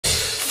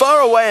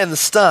Far away in the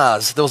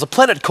stars, there was a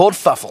planet called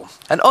Fuffle,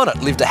 and on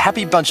it lived a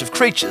happy bunch of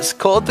creatures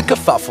called the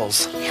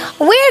Kerfuffles.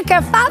 We're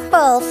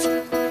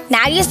Kerfuffles.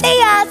 Now you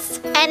see us.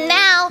 And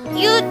now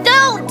you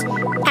don't.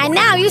 And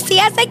now you see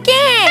us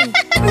again.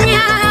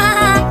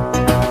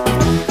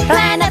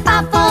 Planet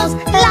Fuffles,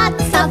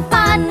 lots of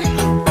fun.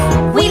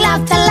 We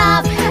love to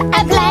laugh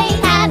and play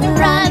and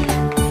run.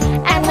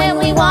 And when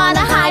we want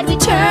to hide, we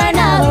turn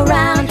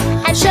around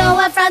and show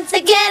our fronts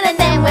again, and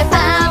then we're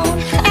found.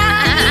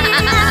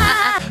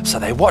 So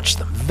they watched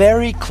them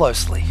very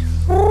closely.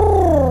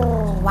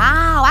 Oh,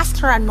 wow,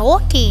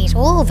 astronauts.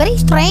 Oh, very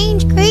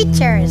strange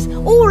creatures.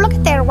 Oh, look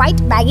at their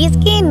white baggy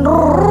skin.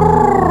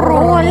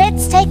 Oh,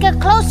 let's take a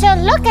closer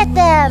look at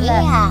them.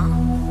 Yeah.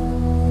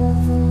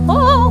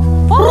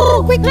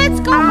 Oh, quick, let's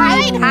go.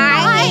 Hide.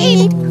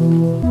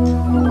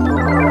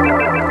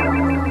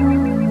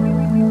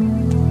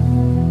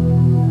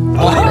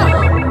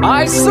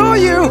 I saw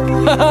you!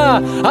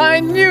 I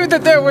knew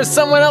that there was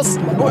someone else.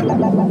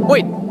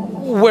 Wait,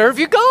 where have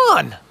you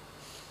gone?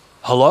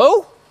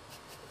 Hello?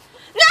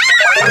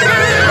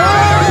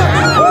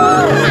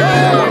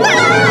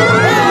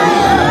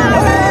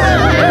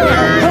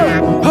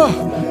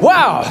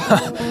 Wow,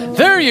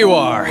 there you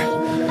are.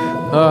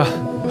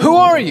 Who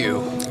are you?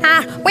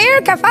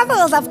 We're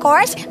Kerfuffles, of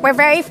course. We're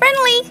very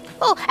friendly.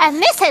 Oh,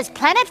 and this is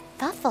Planet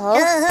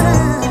Fuffles.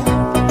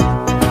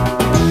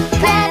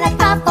 Planet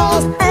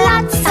Fuffles,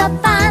 lots of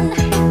fun.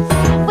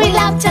 We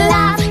love to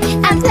laugh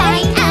and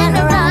play and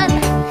run.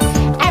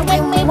 And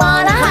when we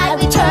want to hide,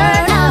 we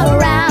turn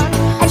around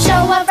and show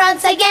our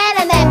fronts again,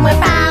 and then we're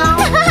found.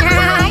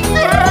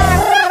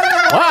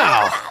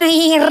 Wow.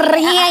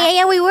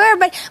 Yeah, we were,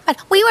 but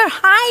we were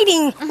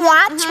hiding.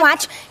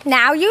 Watch.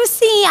 Now you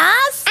see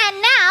us.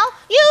 And now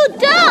you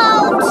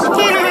don't.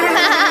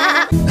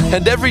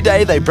 And every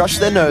day they brushed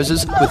their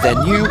noses with their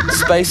new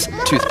space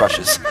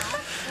toothbrushes.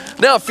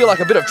 Now I feel like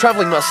a bit of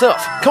travelling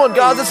myself. Come on,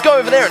 guys, let's go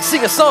over there and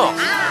sing a song.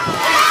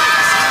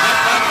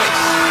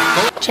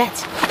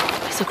 Chats,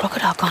 where's the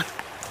crocodile gone?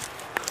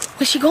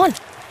 Where's she gone?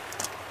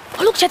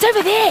 Oh, look, Chats,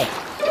 over there.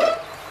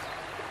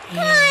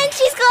 And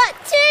she's got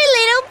 2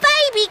 little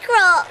baby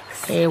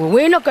crocs. Yeah, well,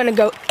 we're not going to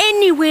go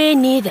anywhere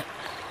near them.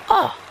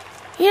 Oh,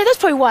 that's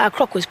probably why our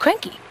croc was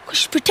cranky, because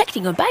she's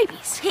protecting her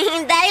babies.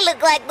 They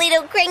look like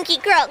little cranky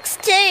crocs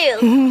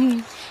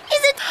too.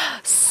 Is it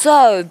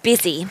so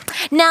busy?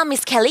 Now,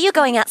 Miss Kelly, you're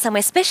going out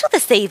somewhere special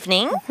this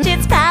evening.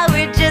 It's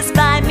powered just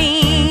by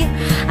me.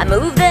 I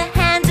move the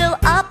handle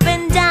up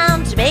and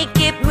down to make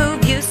it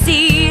move, you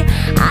see.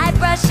 I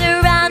brush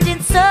around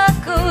in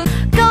circles.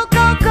 Go,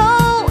 go,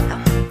 go.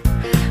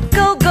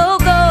 Go, go,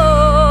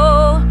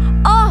 go.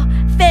 Oh,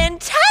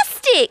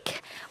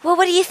 fantastic. Well,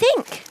 what do you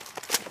think?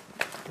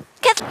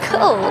 That's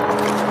cool.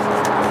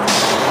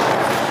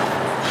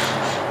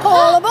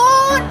 All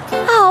aboard.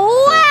 Oh,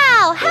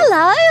 wow.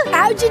 Hello.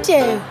 How'd you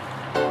do?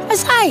 I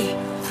say,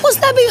 what's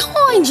that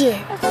behind you?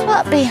 What's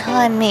what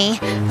behind me?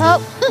 Oh,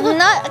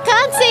 no, I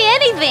can't see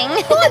anything.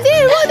 Right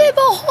there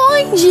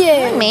behind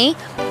you. Me?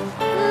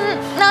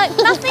 No,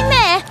 nothing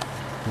there.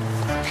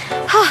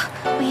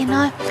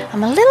 Well,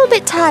 I'm a little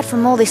bit tired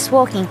from all this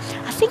walking.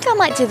 I think I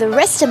might do the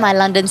rest of my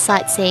London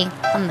sightseeing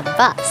on the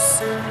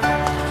bus.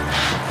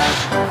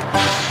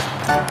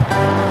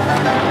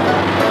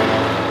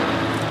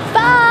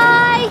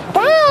 Bye!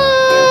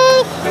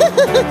 Bye!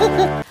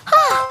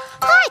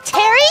 Hi,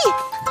 Terry!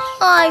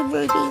 Hi,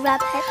 Ruby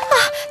Rabbit.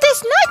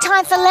 There's no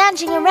time for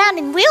lounging around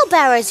in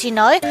wheelbarrows, you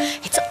know.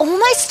 It's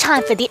almost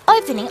time for the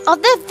opening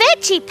of the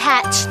veggie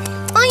patch.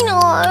 I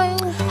know.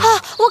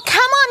 Well,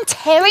 come on,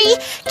 Terry.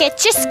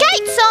 Get your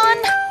skates on.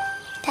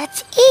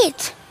 That's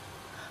it.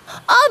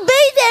 I'll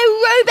be there,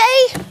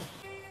 Ruby.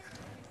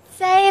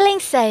 Sailing,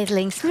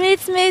 sailing, smooth,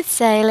 smooth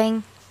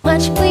sailing.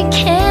 Much we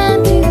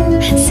can do.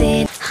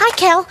 Said Hi,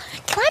 Kel.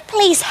 Can I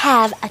please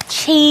have a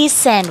cheese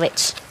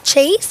sandwich?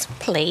 cheese.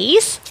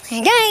 Please.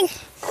 Okay.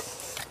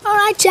 All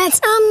right,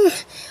 chats.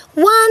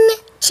 1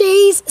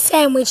 cheese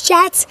sandwich,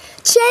 chats.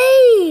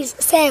 Cheese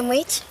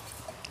sandwich.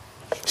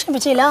 Shouldn't be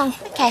too long.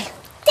 Okay.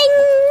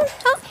 Ding.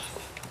 Oh.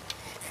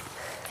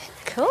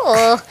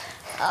 Cool.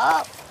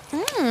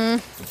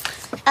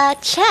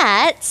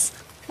 Chats.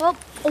 Well,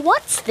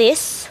 what's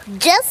this?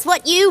 Just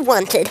what you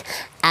wanted.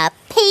 A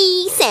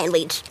pea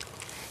sandwich.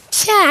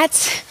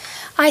 Chats.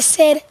 I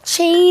said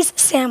cheese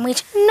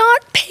sandwich,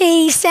 not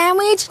pea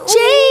sandwich. Cheese.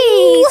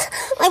 Ooh,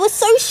 I was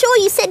so sure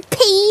you said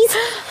peas.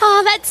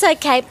 Oh, that's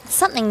okay.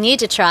 Something new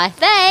to try.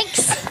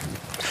 Thanks.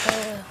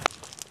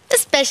 A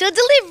special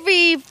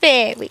delivery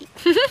fairy.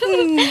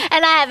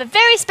 And I have a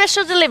very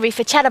special delivery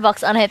for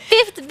Chatterbox on her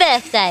 5th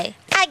birthday.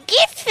 A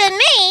gift for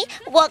me?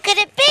 What could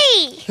it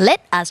be?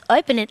 Let us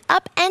open it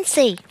up and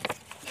see.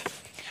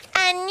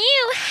 A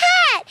new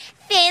hat.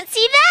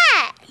 Fancy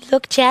that.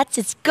 Look, Chats,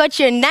 it's got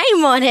your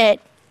name on it.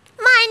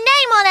 My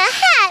name on a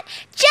hat.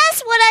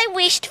 Just what I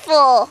wished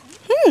for.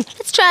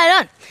 Let's try it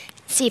on.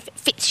 See if it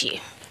fits you.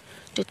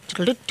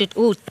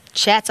 Oh,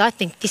 Chats, I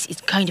think this is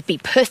going to be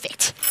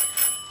perfect.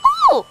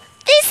 Oh,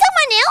 there's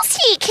someone else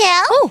here,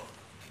 Kel. Oh,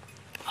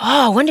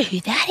 I wonder who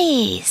that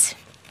is.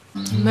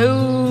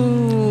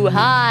 Moo.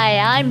 Hi,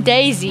 I'm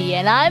Daisy,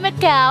 and I'm a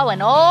cow,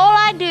 and all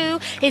I do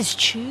is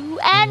chew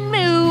and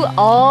moo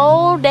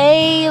all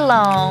day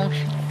long.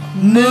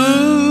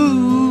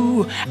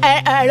 Moo.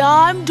 And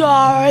I'm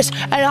Doris,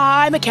 and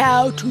I'm a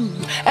cow too.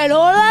 And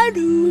all I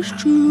do is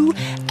chew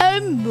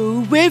and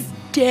moo with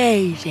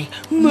Daisy.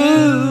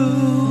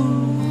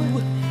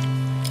 Moo.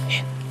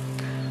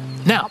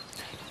 Now,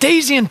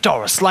 Daisy and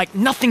Doris like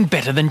nothing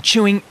better than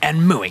chewing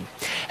and mooing,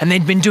 and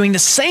they'd been doing the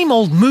same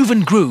old move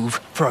and groove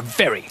for a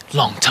very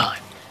long time.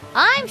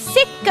 I'm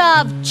sick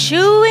of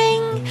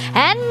chewing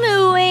and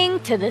mooing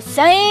to the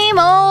same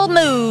old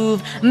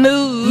move.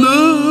 Moo.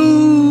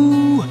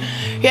 Moo.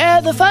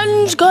 Yeah, the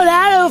fun's gone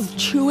out of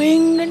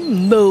chewing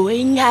and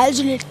mooing,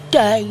 hasn't it,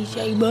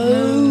 Daisy?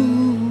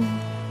 Moo.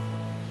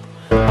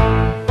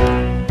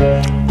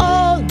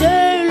 All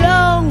day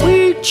long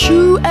we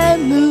chew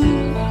and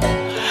moo,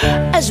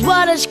 as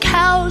what as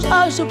cows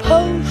are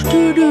supposed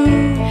to do.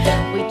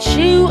 We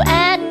chew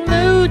and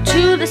moo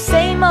to the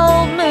same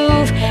old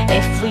move.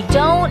 If we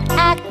don't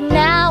act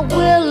now,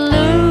 we'll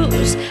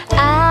lose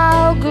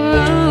our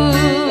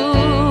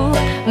groove.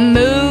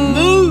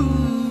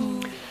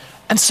 Moo.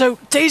 And so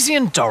Daisy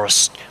and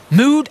Doris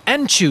mooed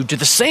and chewed to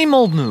the same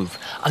old move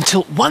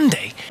until one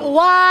day,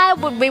 Why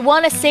would we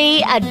want to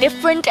see a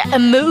different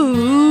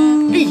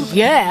move?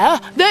 Yeah,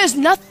 there's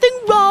nothing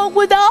wrong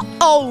with our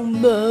own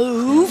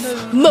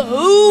move.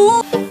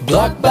 Moo.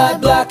 Block by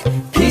block,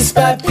 piece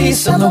by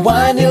piece, on the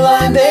windy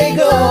line they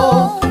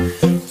go.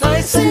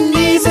 Nice and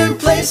even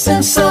place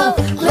them, so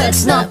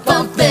let's not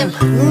bump them,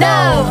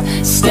 no.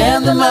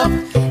 Stand them up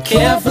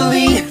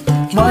carefully,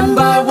 one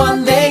by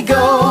one they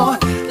go.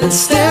 Then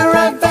stare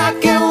right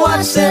back and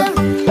watch them,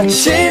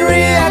 chain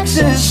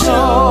reaction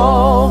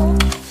show.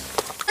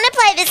 Wanna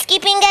play the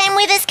skipping game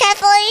with us,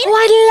 Kathleen? Oh,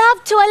 I'd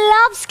love to.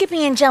 I love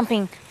skipping and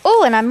jumping.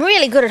 Oh, and I'm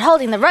really good at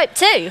holding the rope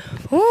too.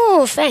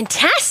 Ooh,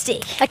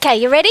 fantastic. Okay,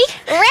 you ready?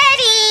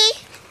 Ready?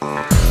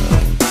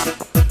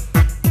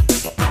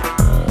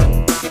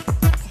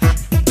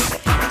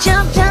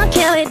 Jump, jump,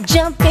 Kelly,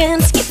 jump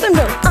and skip and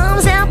roll.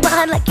 Arms out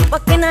wide like you're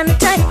walking on a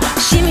tightrope.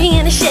 Shimmy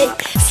and a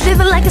shake,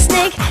 slither like a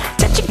snake.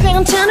 Touch your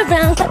ground, turn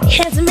around, clap your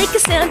hands and make a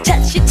sound.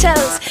 Touch your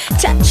toes,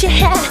 touch your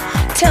head,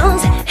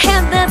 toes,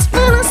 head, that's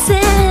what I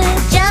said.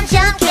 Jump,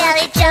 jump,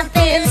 Kelly,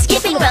 jumping,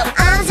 skipping rope.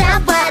 Arms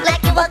out wide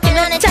like you're walking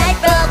on a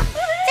tightrope.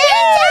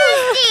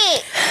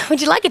 Fantastic!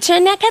 Would you like a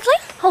turn now,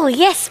 Kathleen? Oh,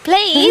 yes,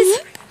 please.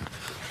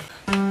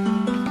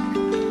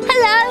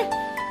 Hello,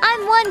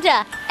 I'm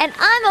Wanda, and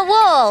I'm a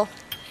wall.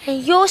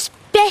 And you're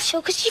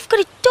special because you've got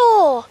a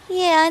door.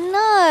 Yeah, I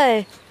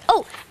know.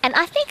 Oh, and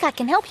I think I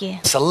can help you.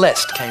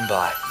 Celeste came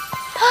by.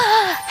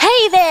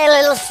 Hey there,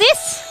 little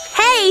sis.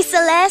 Hey,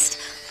 Celeste.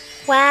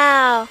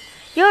 Wow,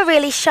 you're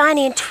really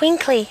shiny and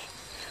twinkly.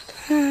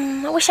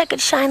 I wish I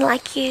could shine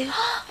like you.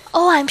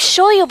 Oh, I'm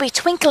sure you'll be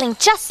twinkling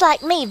just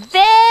like me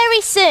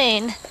very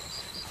soon.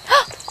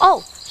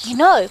 Oh, you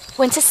know,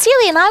 when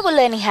Cecilia and I were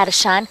learning how to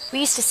shine, we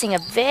used to sing a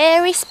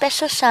very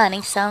special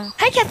shining song.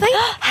 Hey, Kathleen.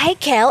 Hey,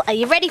 Kel, are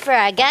you ready for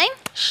our game?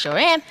 Sure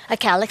am.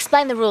 Okay, I'll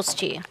explain the rules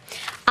to you.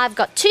 I've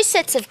got 2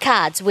 sets of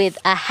cards with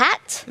a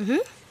hat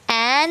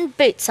and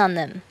boots on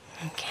them.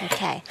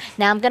 Okay.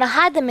 Now I'm going to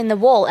hide them in the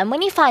wall, and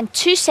when you find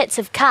 2 sets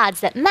of cards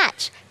that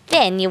match,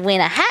 then you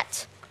win a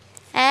hat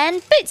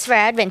and boots for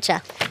our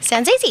adventure.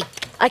 Sounds easy.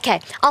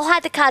 Okay, I'll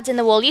hide the cards in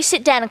the wall. You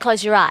sit down and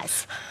close your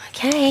eyes.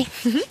 Okay.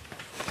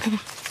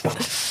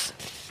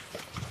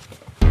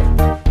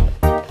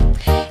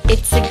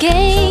 It's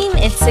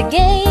a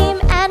game,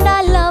 and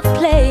I love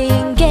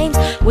playing games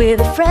with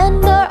a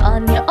friend or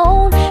on your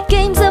own.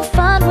 Games of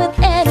fun with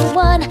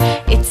anyone.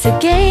 It's a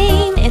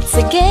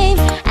game,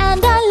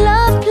 and I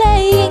love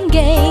playing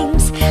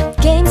games.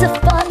 Games of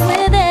fun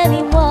with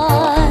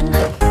anyone.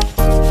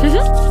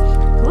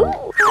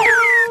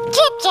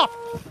 Chip, chip.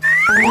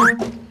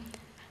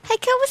 Hey,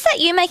 Kel, was that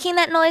you making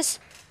that noise?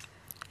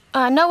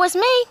 No, it was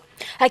me.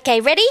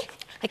 Okay, ready?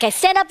 Okay,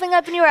 stand up and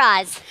open your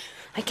eyes.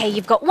 Okay,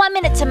 you've got 1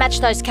 minute to match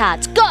those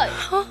cards. Go!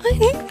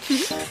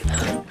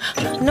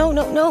 No.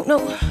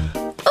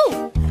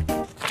 Oh!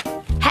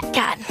 Hat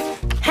card.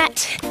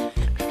 Hat.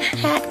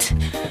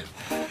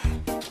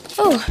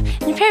 Oh,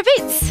 and a pair of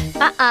boots.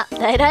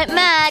 They don't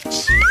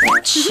match.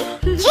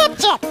 Chip,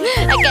 chip.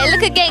 Okay,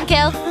 look again,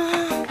 Kel.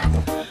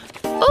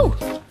 Oh!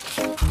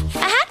 A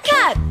hat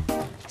card.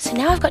 So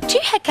now I've got 2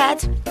 hat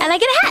cards, and I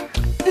get a hat.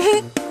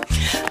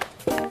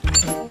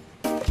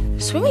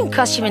 Swimming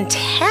costume and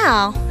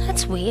towel.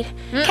 That's weird.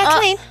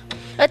 Kathleen.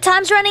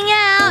 Time's running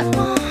out.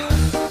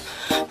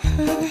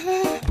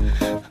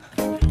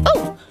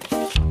 Oh!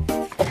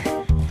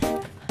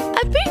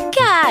 A boot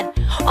card.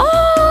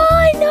 Oh,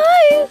 I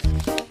know.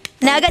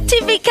 Now I got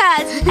 2 boot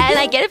cards, and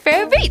I get a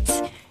pair of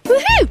boots.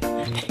 Woohoo!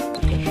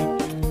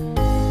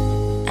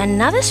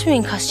 Another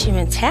swimming costume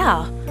and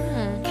towel.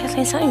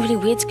 Kathleen, something really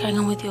weird's going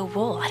on with your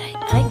wall. I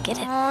don't get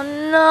it. Oh,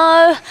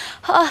 no.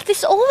 Oh,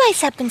 this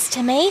always happens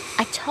to me.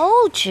 I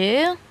told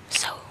you.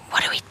 So,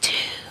 what do we do?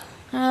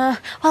 Well,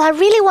 I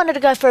really wanted to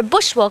go for a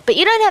bushwalk, but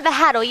you don't have a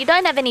hat or you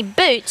don't have any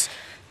boots.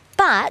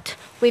 But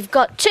we've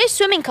got 2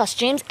 swimming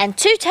costumes and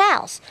 2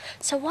 towels.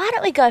 So why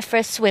don't we go for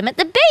a swim at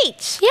the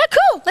beach? Yeah,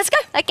 cool. Let's go.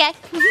 Okay.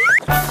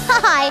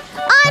 Hi,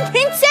 I'm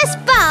Princess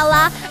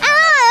Bala, and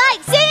I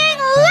like singing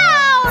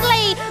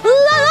loudly.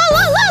 La la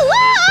la la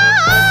la.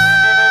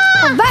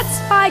 That's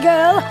my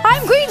girl.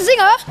 I'm Queen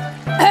Singer.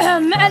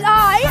 And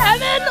I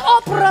am an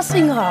opera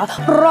singer.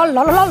 La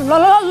la la la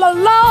la la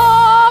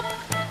la.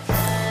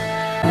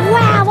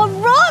 Wow, a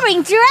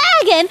roaring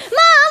dragon!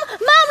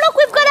 Mom, look,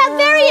 we've got our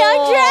very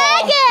own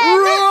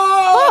dragon!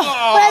 Oh,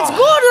 well, it's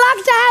good luck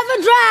to have a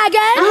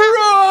dragon.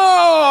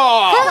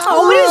 Oh,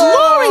 but he's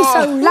roaring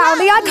so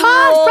loudly I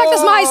can't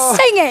practice my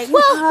singing.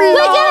 Well, we're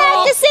gonna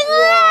have to sing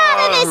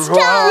louder this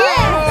time!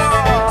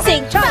 Yeah.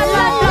 Sing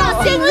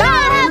tra-la-la, sing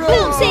loud and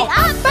boom, sing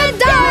up and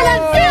down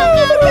and feel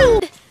the room!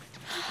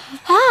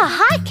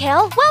 Hi,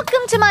 Kel.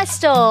 Welcome to my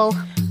stall.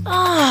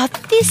 Oh,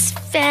 this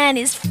fan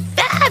is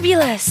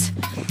fabulous.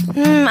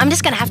 I'm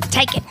just going to have to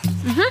take it.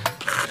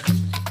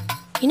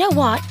 You know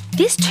what?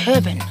 This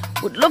turban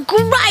would look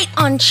great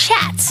on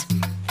chats.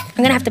 I'm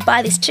going to have to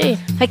buy this too.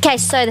 Okay,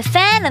 so the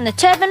fan and the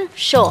turban,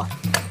 sure.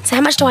 So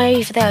how much do I owe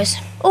you for those?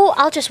 Oh,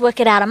 I'll just work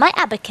it out on my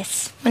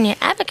abacus. On your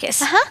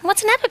abacus?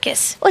 What's an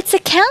abacus? Well, it's a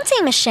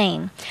counting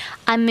machine.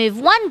 I move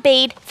 1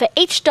 bead for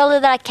each dollar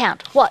that I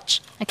count.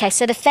 Watch. Okay,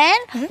 so the fan,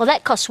 well,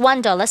 that costs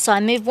 $1, so I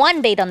move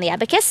 1 bead on the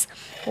abacus.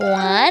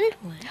 1.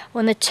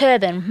 On the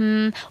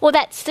turban, well,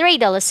 that's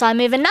 $3, so I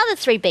move another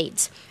 3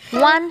 beads.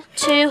 1,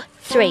 2,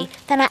 3.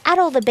 Then I add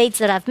all the beads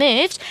that I've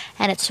moved,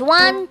 and it's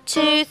 1,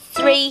 2,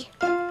 3,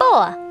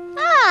 4.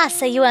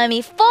 So you owe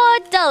me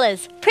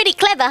 $4. Pretty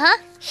clever, huh?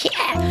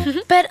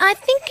 Yeah, but I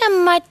think I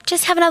might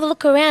just have another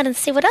look around and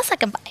see what else I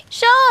can buy.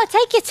 Sure,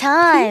 take your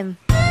time.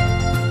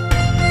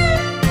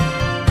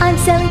 I'm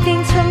selling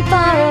things from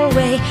far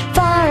away,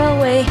 far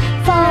away,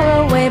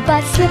 far away.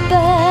 Buy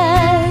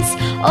slippers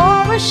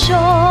or a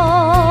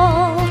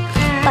shawl.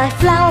 Buy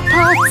flower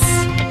pots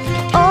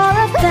or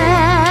a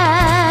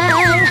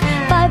fan.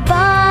 Buy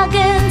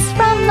bargains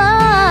from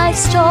my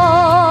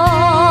stall.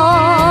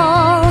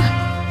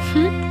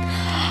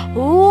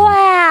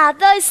 Wow,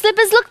 those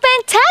slippers look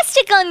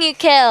fantastic on you,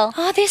 Kel.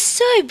 Oh, they're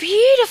so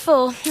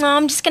beautiful. Oh,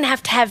 I'm just going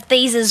to have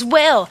these as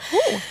well.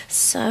 Ooh.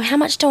 So how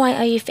much do I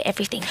owe you for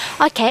everything?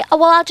 Okay,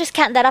 well, I'll just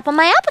count that up on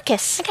my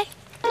abacus. Okay.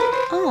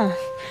 Oh,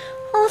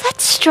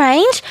 that's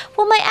strange.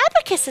 Well, my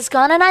abacus is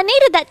gone and I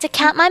needed that to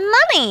count my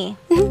money.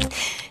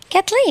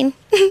 Kathleen,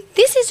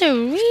 this is a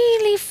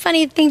really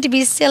funny thing to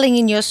be selling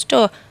in your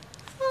store.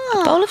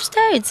 A bowl of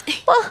stones.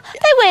 Well,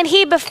 they weren't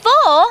here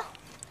before.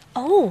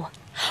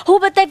 Oh,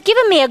 but they've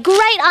given me a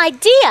great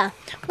idea.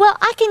 Well,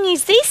 I can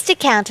use these to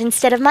count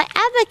instead of my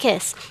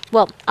abacus.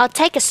 Well, I'll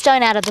take a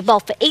stone out of the bowl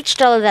for each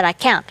dollar that I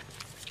count.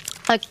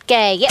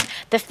 Okay, yep.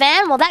 The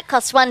fan, well, that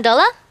costs $1.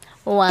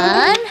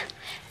 1.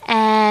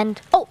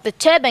 And, the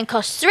turban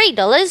costs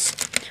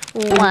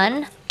 $3.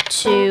 1,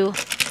 2,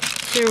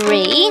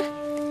 3.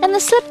 And the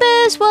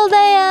slippers, well,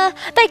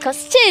 they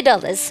cost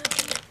 $2.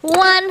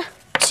 1,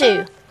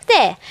 2.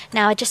 There.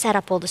 Now I just add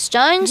up all the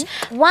stones.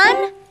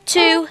 1,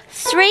 2,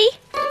 3,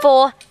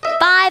 4,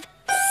 5,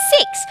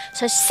 6.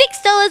 So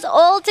 $6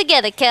 all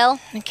together, Kel.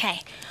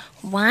 Okay.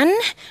 1,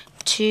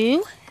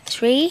 2,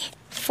 3,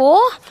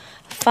 4,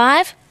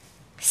 5,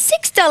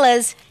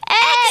 $6.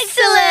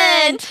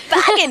 Excellent!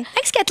 Bargain.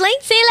 Thanks, Kathleen.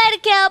 See you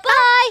later, Kel.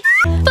 Bye.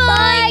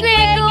 Bye,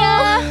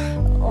 Gregor.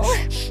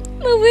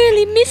 I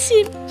really miss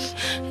him.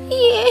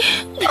 Yeah,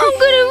 I'm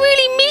gonna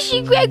really miss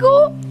you,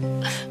 Gregor.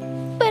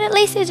 But at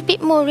least there's a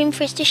bit more room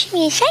for us to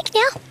shimmy and shake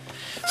now.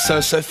 So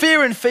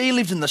Sophia and Fee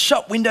lived in the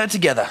shop window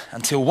together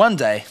until one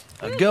day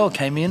a girl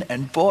came in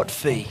and bought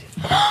Fee.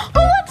 Oh,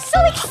 I'm so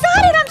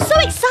excited! I'm so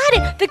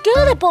excited! The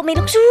girl that bought me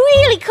looks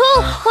really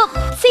cool. Well,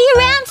 see you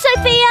around,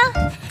 Sophia.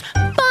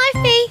 Bye,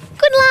 Fee.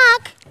 Good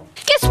luck.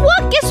 Guess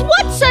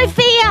what,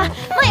 Sophia?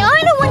 My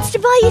owner wants to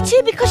buy you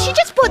too because she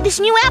just bought this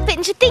new outfit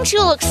and she thinks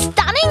you'll look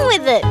stunning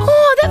with it.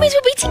 Oh, that means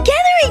we'll be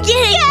together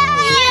again.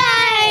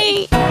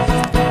 Yay!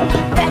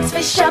 Bags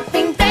for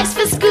shopping, bags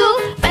for school,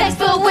 bags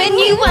for when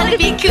you want to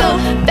be cool.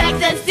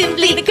 Bags are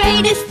simply the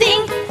greatest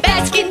thing.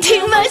 Bags can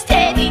do most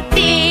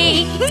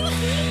anything.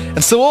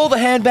 And so all the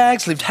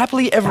handbags lived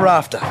happily ever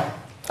after.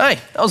 Hey,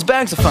 those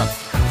bags are fun.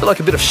 I feel like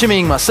a bit of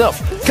shimmying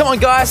myself. Come on,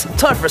 guys,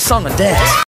 time for a song and dance.